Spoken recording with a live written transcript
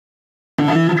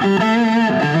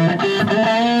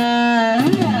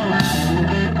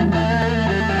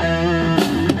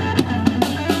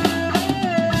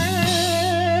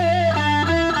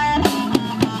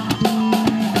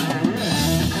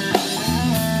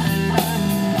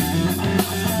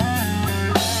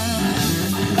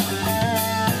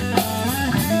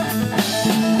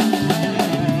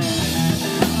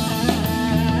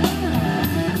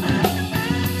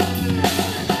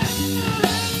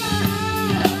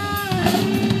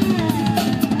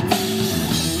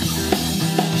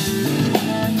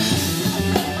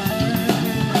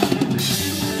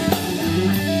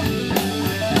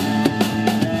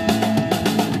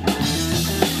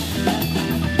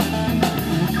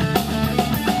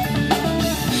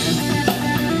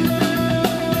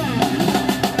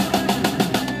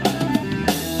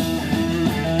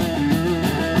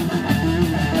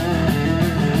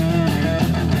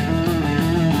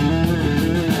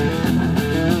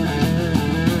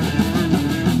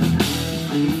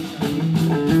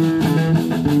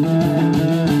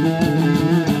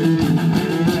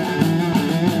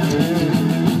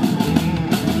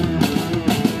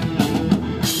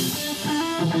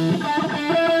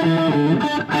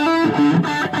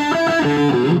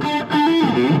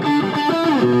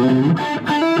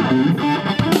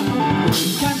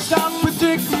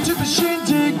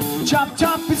Chop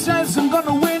chop, he says I'm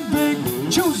gonna win big.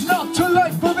 Choose not to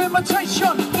live for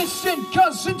imitation. Listen,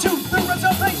 cousin, to the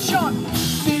reservation.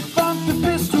 Defunk the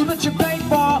pistol that you paid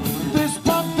for. This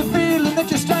pump the feeling that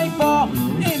you stay for.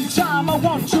 In time I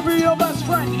want to be your best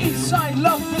friend. Eastside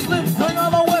love is living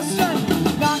on the west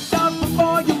end. Knocked out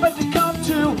before you better come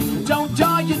to. Don't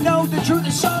die, you know the truth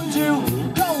is some do.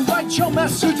 Go write your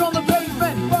message on the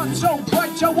pavement. But so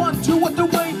bright I want to with the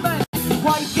wavement.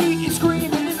 White heat is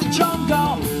screaming in the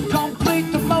jungle.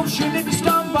 Complete the motion if you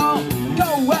stumble.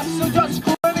 Go west so just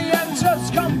for any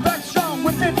answers. Come back strong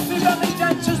with 50 belly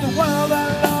dancers. The world I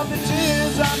love, the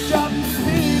tears I've dropped.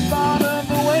 The part of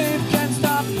the wave can't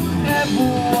stop. Ever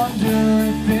wonder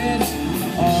if it's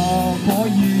all for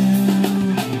you?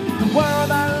 The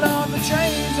world I love, the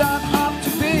chains I've hopped. To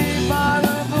be part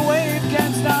of the wave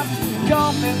can't stop.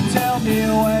 Come and tell me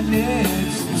when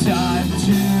it's time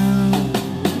to.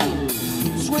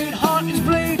 Sweetheart is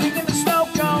bleeding in the snow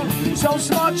cone. So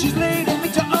smart she's leading me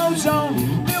to ozone.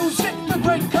 Music, the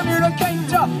great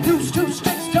communicator. Use two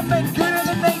sticks to make it in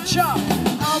the nature.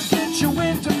 I'll get you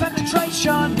into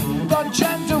penetration. The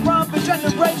gender of the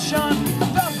generation.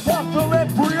 The one for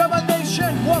every other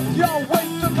nation. Work your way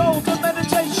to go to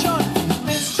meditation.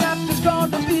 This chapter's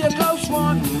gonna be a close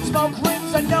one. Smoke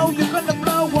rings, I know you're gonna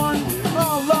blow one.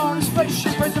 All on a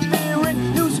spaceship persevering.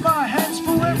 Use my hands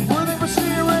for everything we're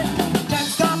steering.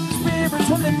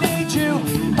 When they need you,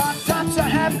 hot tops are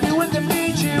happy when they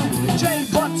feed you. Jay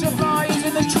butterflies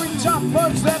in the treetop,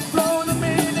 birds that blow the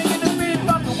meaning in the beat.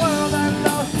 But the world I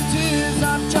love, tears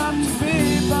I've dropped to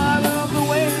be. Part of the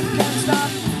wave can't stop.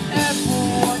 Ever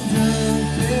wonder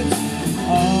if it's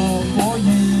all for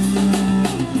you?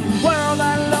 The world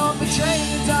I love, the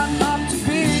chains I've hopped to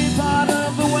be. Part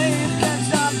of the wave can't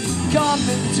stop. Come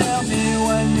and tell me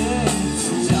when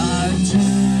it's time to.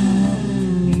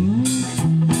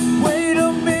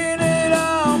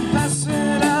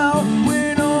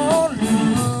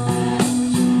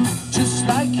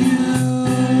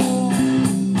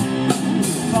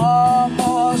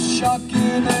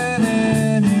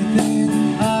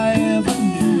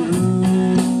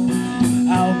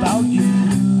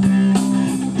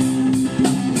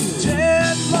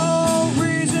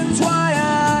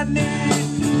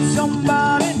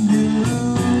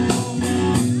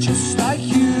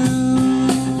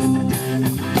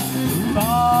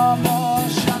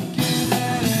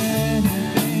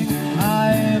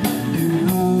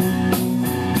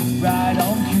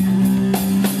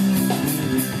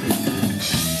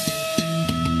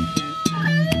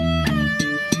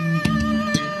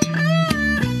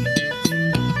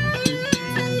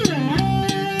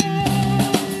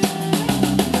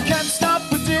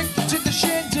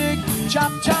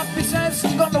 Chop chop, he says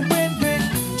I'm gonna win big.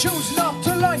 Choose not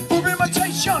to live for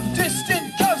imitation.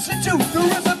 Distant cousin to the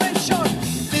reservation.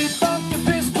 Defunk the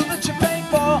pistol that you pay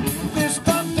for. This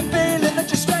pump the feeling that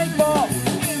you stay for.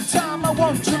 In time I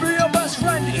want to be your best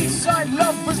friend. Eastside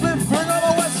lovers living on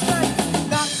the west end.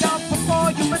 Knocked out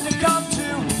before you better come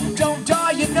to. Don't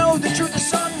die, you know the truth is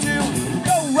some do.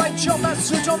 Go write your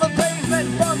message on the pavement.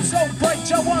 Fun so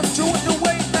bright I want to with the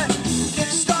wavement.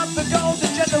 Kick start the golden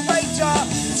generator.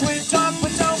 Sweet talk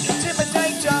but don't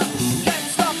intimidate ya. Can't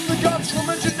stop the gods from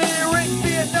engineering.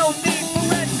 Fear no need for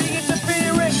any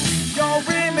interfering. Your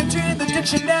image in the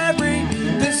dictionary.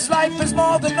 This life is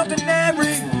more than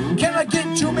ordinary. Can I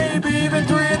get you maybe even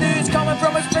 3 of these coming from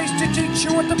outer space to teach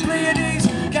you what the Pleiades.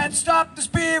 Can't stop the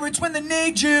spirits when they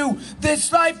need you.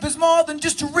 This life is more than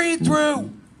just to read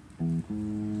through.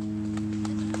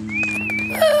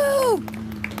 Woo!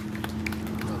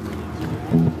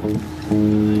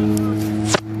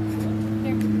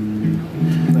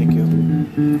 Thank you.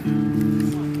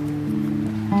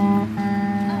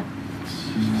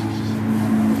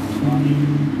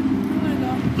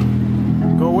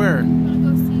 Go where? I'm gonna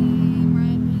go see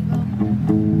Mariah Bevo.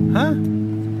 Huh? I'm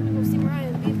gonna go see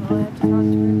Mariah Bevo. I have to talk to her.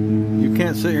 You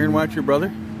can't sit here and watch your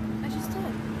brother I just did.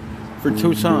 for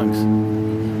 2 songs.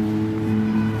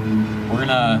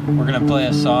 We're gonna play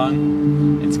a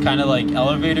song. It's kind of like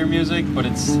elevator music, but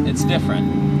it's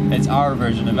different. It's our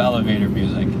version of elevator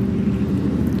music.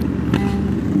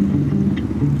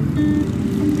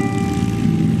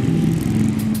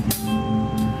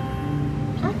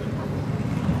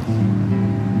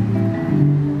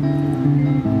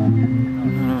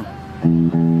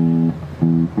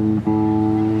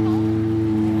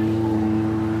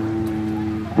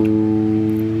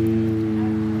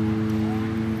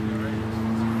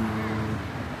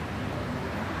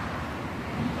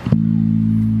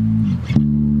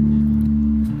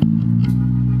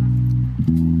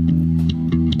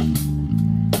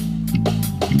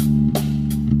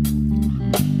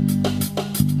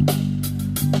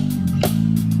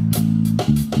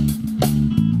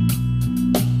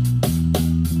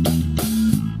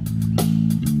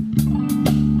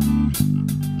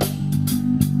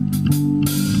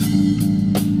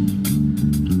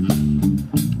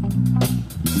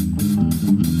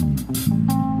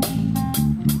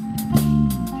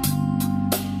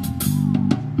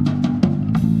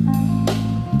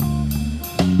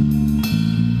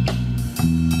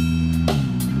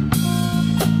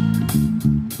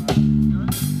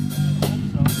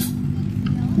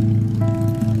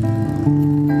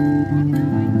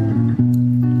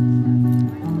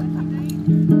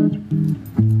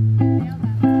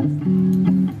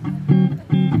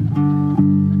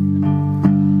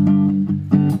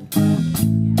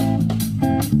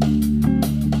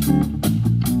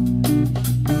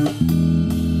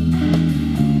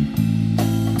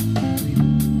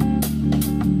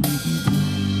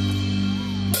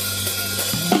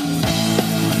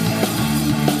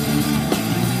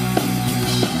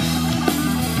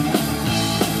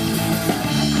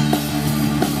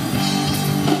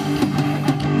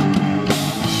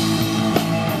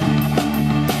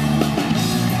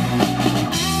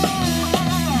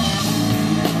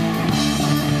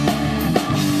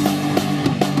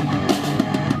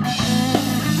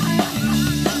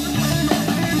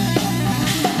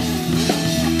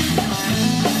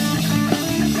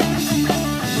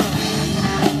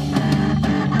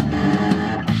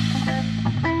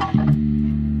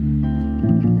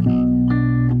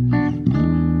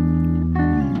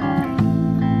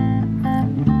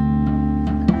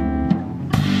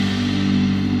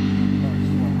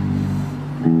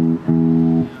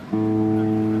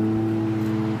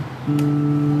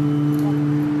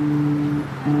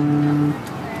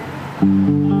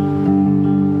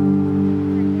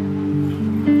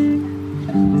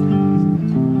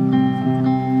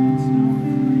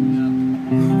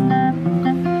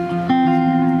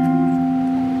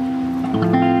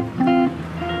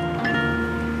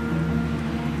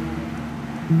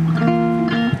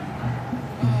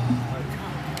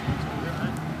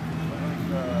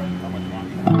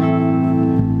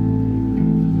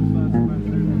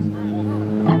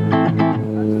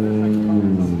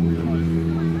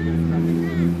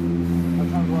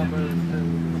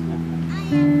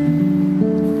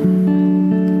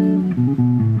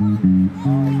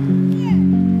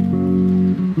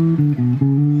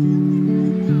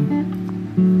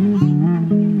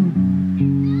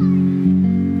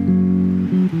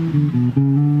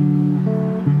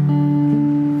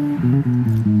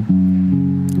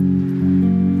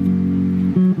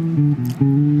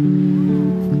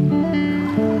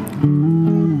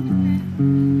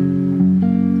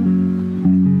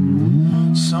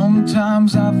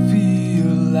 Sometimes I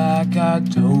feel like I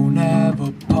don't have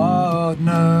a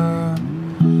partner.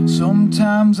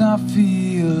 Sometimes I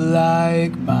feel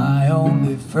like my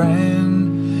only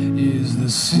friend is the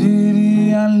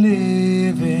city I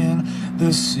live in,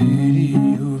 the city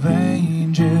of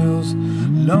angels.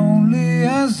 Lonely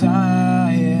as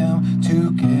I am,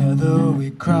 together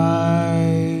we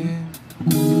cry.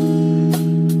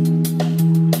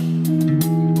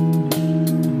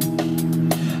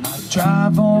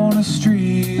 Drive on the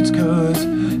streets 'cause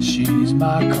she's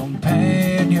my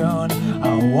companion.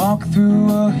 I walk through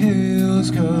her hills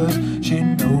 'cause she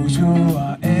knows who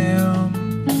I am.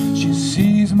 She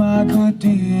sees my good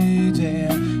deeds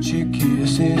and she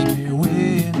kisses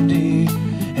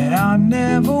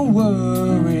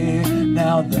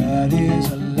now that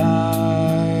is a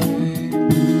lie.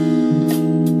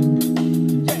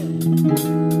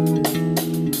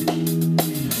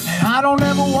 And I don't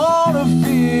ever wanna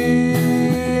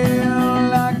feel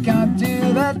like I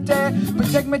did that day,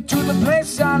 but take me to the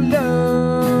place I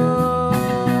love,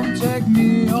 take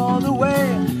me all the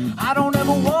way. I don't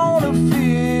ever wanna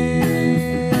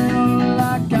feel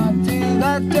like I did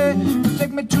that day, but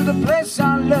take me to the place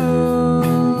I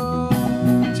love,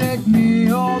 take me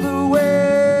all the way.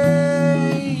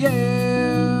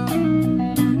 Yeah,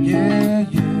 yeah,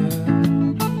 yeah.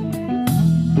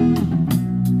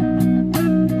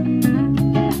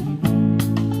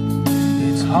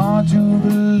 It's hard to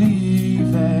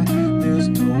believe that there's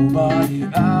nobody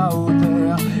out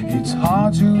there. It's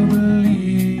hard to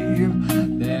believe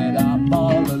that I'm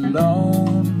all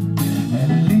alone. At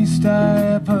least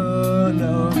I ever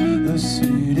love the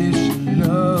city, she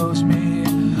loves me.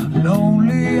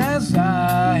 Lonely as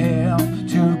I am,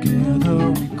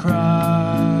 together we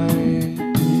cry.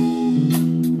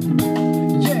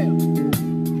 Yeah.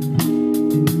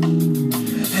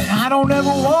 And I don't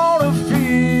ever wanna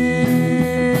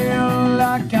feel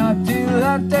like I did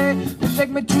that day, but take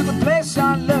me to the place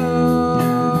I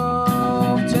love,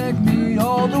 take me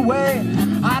all the way.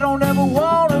 I don't ever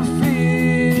wanna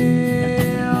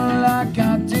feel like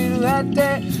I did that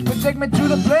day, but take me to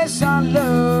the place I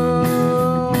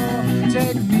love,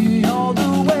 take me all the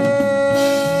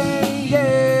way.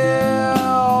 Yeah,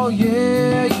 oh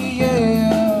yeah,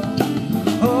 yeah.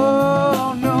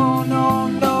 Oh no, no,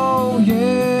 no,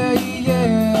 yeah,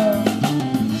 yeah.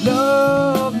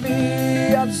 Love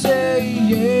me, I'd say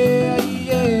yeah,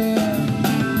 yeah.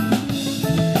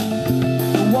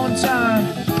 One time,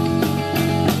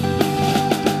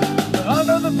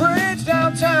 under the bridge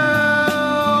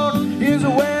downtown is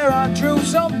where I drew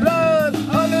some blood.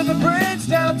 Under the bridge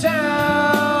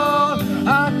downtown,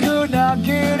 I could not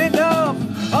get enough.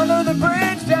 Under the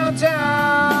bridge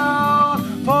downtown,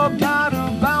 forgot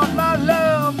about my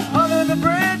love. Under the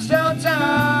bridge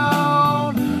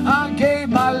downtown, I gave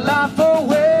my life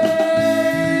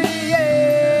away.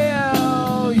 Yeah,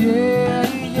 oh, yeah,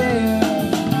 yeah.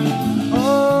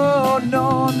 Oh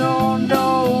no, no,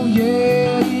 no,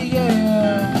 yeah,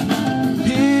 yeah.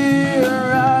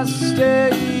 Here I stay,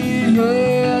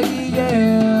 yeah,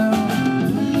 yeah.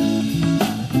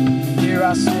 Here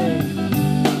I stay.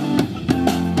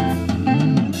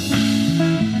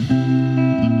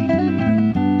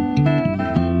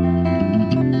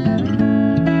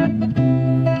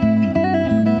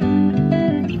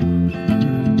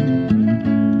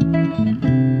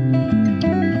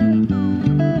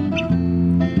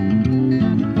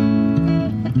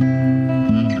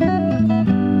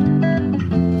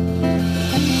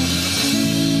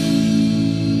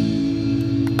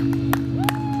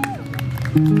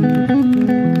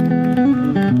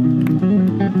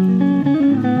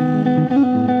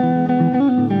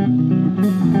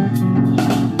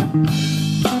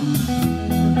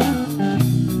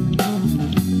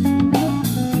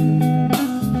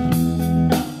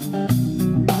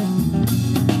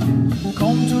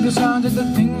 Decided that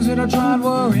the things that I tried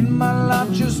were in my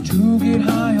life just to get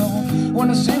high on. When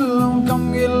I sit alone,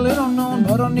 come get a little known,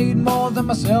 but I need more than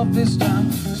myself this time.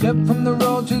 Step from the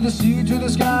road to the sea to the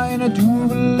sky, and I do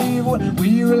believe what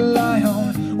we rely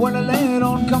on. When I lay it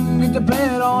on, come get to play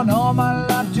it on, all my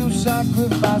life to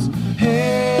sacrifice.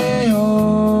 Hey,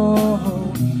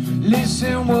 oh,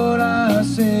 listen what I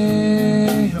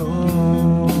say,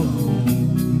 oh,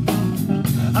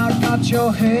 I got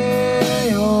your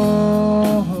hey,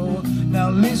 oh, now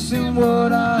listen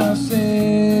what I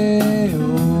say,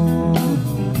 oh,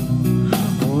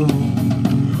 oh.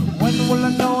 When will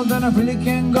I know that I really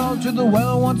can go to the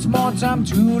well once more? Time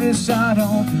to decide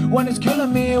on when it's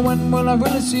killing me. When will I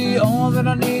really see all that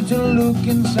I need to look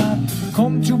inside?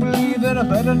 Come to believe that I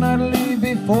better not leave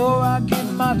before I get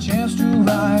my chance to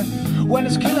ride. When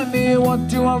it's killing me, what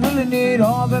do I really need?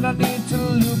 All that I need to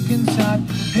look inside.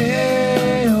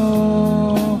 Hey,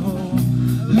 oh,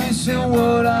 listen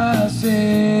what I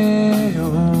say,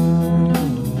 oh,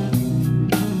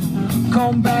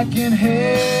 come back and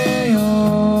hey,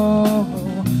 oh,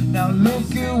 now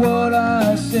look at what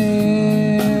I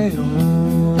say,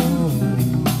 oh, oh.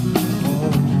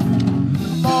 The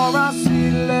more I see,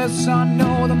 the less I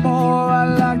know, the more I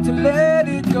like to let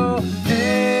it go.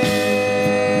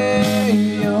 Hey,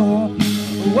 oh,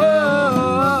 whoa.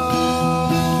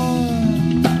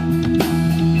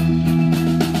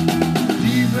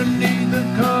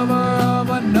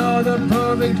 Another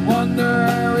perfect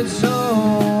wonder, it's so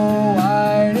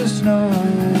white as snow.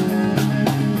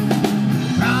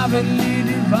 privately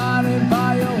divided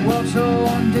by a world so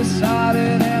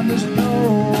undecided, and there's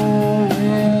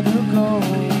nowhere to go.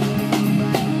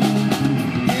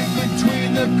 In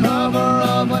between the cover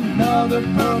of another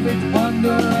perfect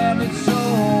wonder, and it's so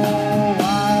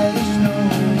white as snow.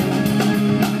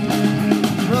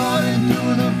 Running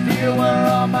through the field where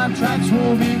all my tracks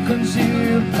will be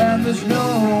concealed, and there's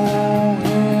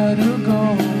nowhere to go.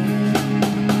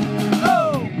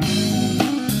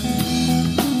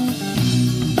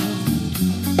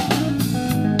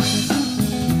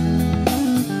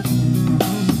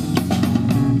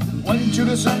 To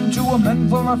the sun, to a man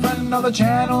for my friend, all the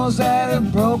channels that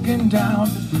have broken down.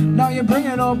 Now you bring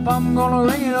it up, I'm gonna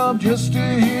ring it up just to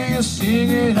hear you sing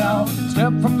it out.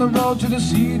 Step from the road to the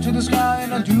sea, to the sky,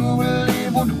 and I do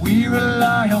believe what we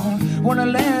rely on. Wanna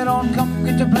lay it on, come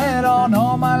get to play it on,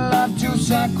 all my life to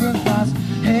sacrifice.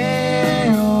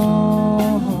 Hey,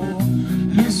 oh,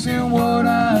 listen what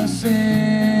I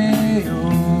say,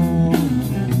 oh,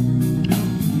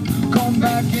 come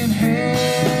back and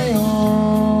hey, oh,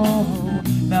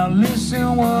 now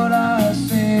listen what I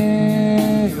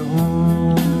say,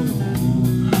 oh,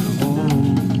 oh.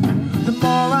 The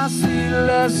more I see, the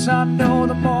less I know,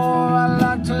 the more I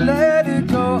like to let it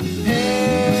go.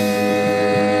 Hey,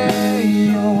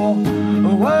 oh,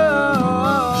 oh, oh.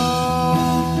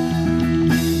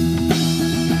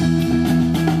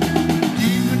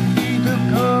 Deep beneath the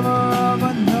cover of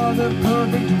another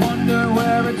perfect wonder,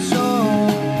 where it's so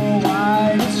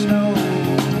white as snow.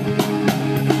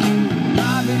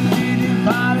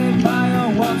 Divided by a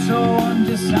world so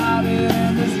undecided,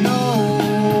 and there's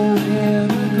nowhere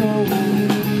to go.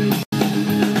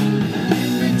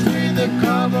 In between the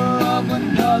cover of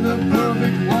another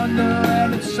perfect wonder,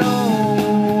 and it's so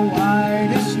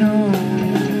white as snow.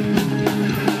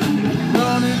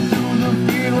 Running through the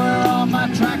field where all my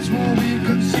tracks will be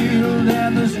concealed,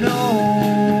 and there's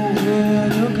nowhere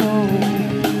to go.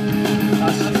 I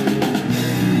say,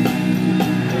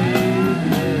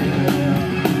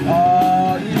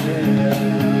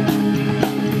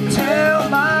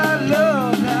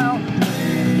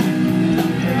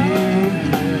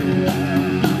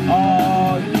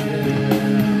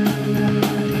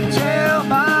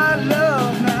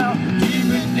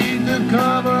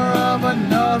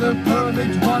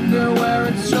 perfect wonder, where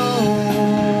it's so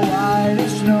white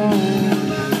as snow.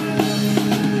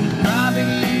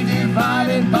 Privately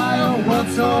divided by a world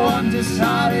so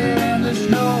undecided, and there's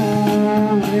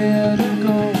nowhere to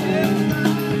go.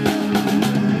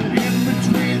 In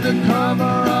between the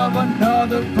cover of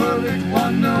another perfect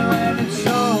wonder, and it's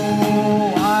so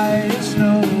white as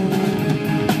snow.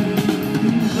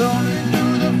 Running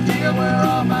through the field where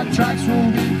all my tracks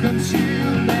will be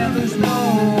concealed, and there's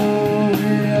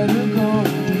nowhere to go.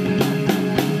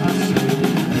 I say,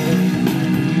 hey,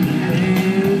 hey,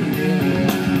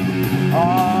 yeah.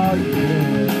 Oh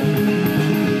yeah.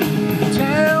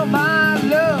 Tell my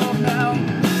love now.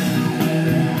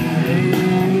 Hey,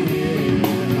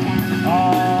 yeah. Oh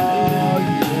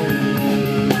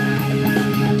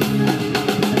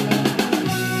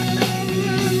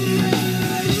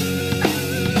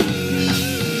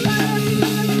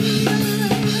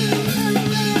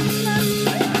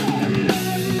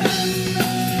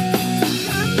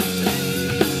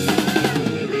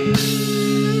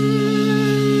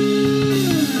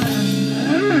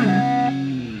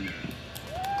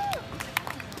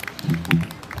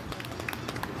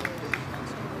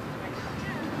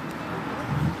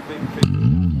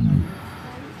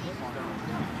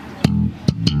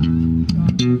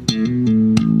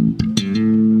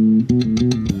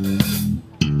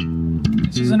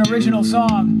This is an original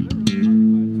song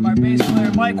from our bass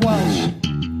player Mike Welsh.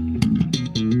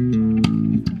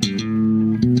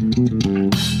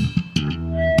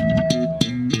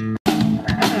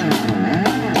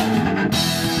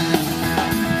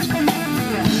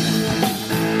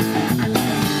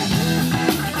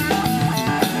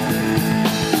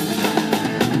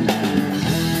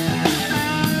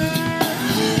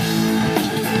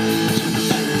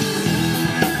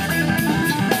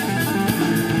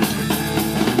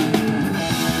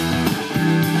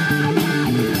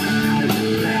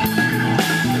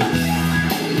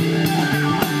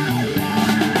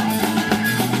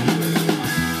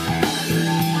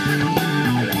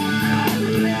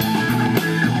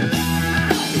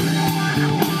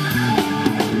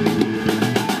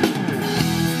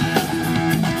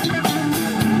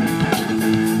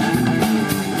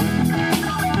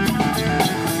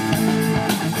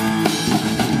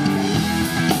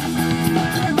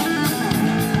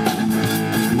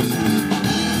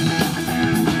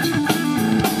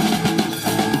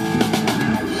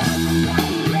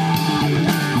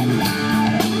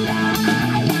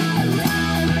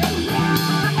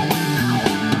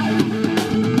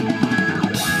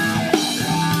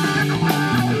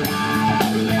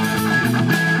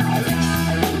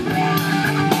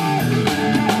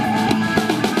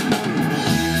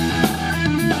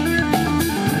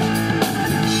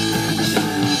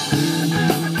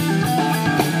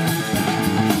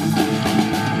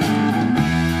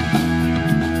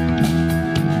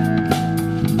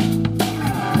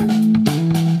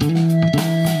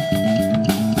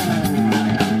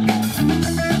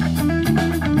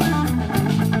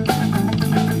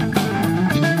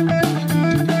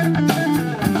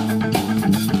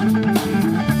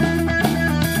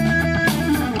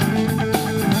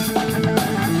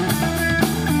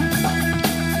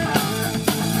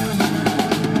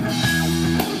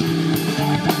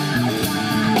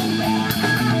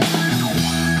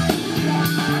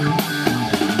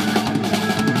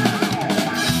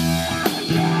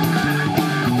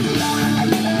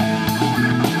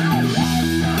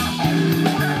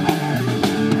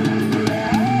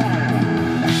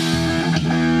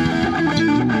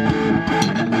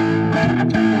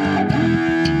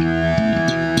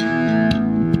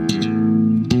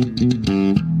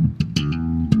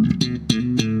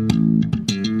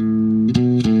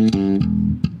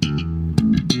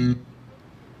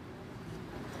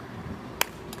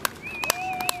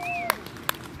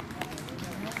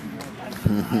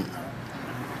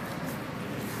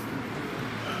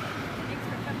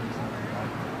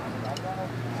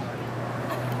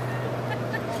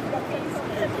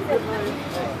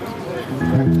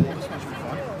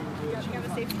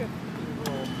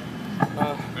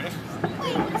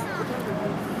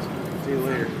 See you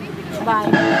later.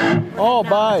 Bye. Oh,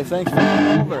 bye. Thanks for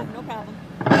coming over. No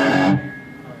problem.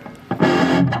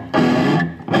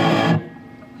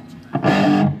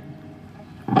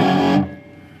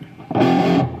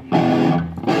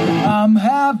 I'm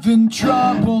having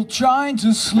trouble trying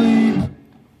to sleep.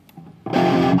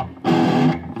 I'm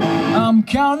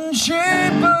counting sheep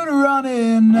but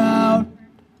running out.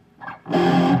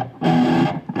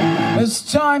 As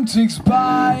time ticks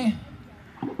by,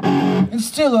 and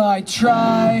still I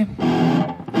try.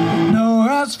 No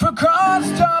rest for cross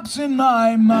stops in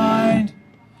my mind.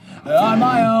 On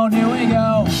my own, here we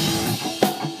go.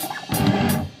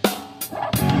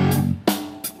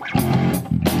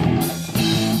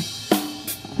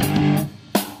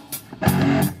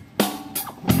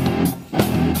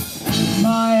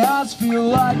 My eyes feel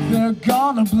like they're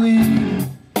gonna bleed.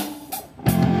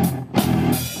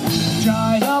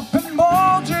 Dried up and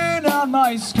bulging out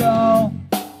my skull.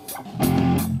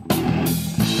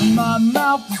 My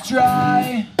mouth is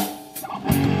dry,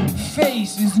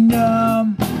 face is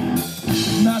numb.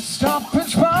 Messed up and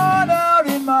spun out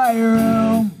in my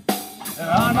room.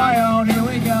 On my own, here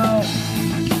we go.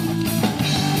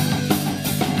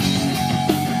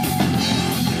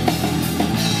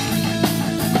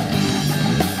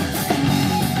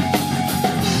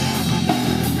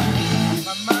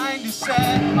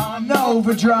 On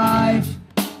overdrive.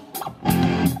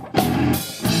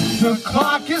 The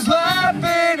clock is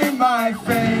laughing in my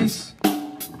face.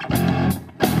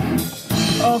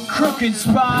 A crooked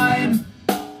spine,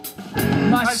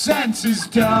 my senses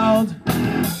dulled.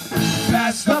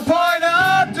 Past the point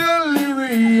of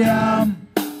delirium.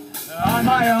 On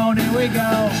my own, here we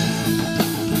go.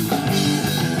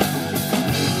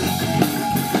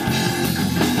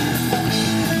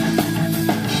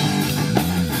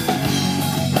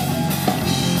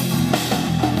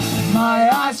 My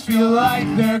eyes feel like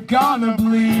they're gonna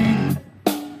bleed.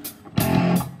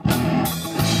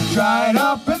 Dried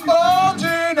up and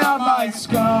bulging out my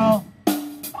skull.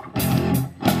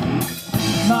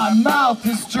 My mouth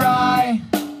is dry,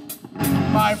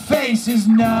 my face is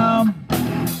numb.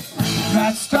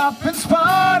 Messed up and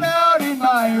spun out in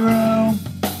my room.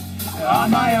 On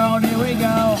my own, here we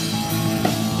go.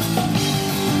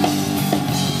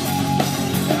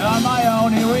 On my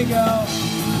own, here we go.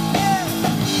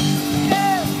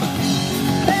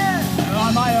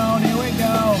 On my own, here we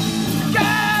go.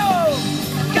 Go!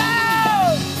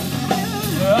 Go!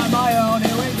 On my own,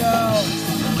 here we go.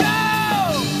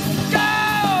 Go! Go!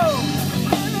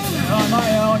 On my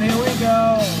own, here we go.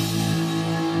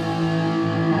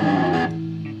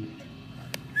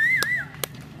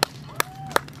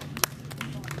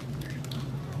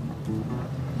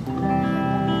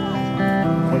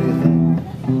 What do you think?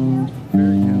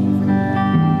 Very talented.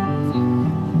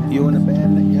 You in a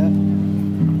band yet?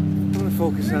 I'm gonna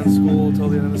focus on school until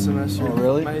the end of the semester. Oh,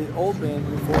 really? My old band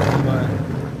before, but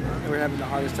we're having the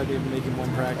hardest time even making one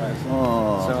practice.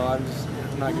 Oh. So I'm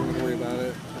not gonna worry about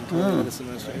it until the end of the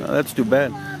semester. No, that's too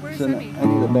bad. Where's So, Remy? I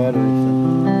need a battery.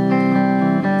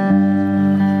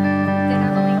 Did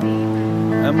Emily leave?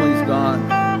 So. Emily's gone.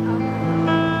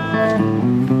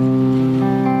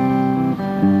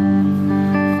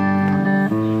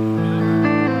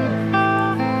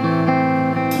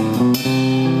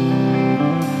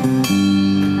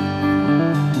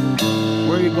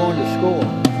 Where are you going to school?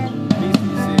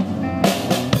 BCC.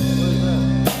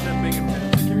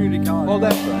 Community college. Oh,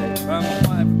 that's right.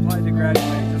 I've applied to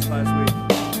graduate just last week.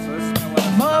 So this is my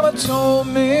last. Mama told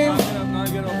me I'm not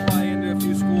gonna apply into a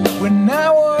few schools. when I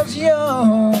was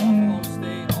young, All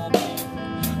state, all B.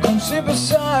 come sit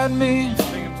beside me,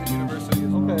 Binghamton University as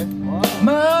well. Okay. Wow.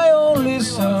 my only I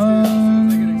son,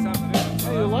 get accepted in.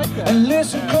 Hey, you like that? and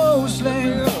listen closely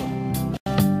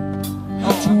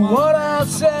to what I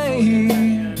say.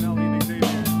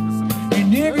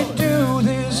 And if you do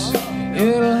this,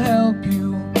 it'll help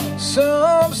you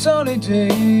some sunny day.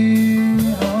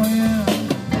 Oh yeah.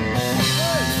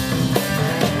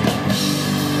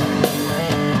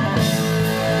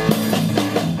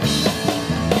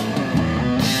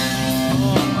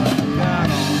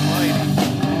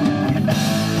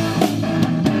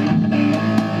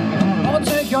 I'll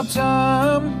take your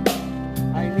time,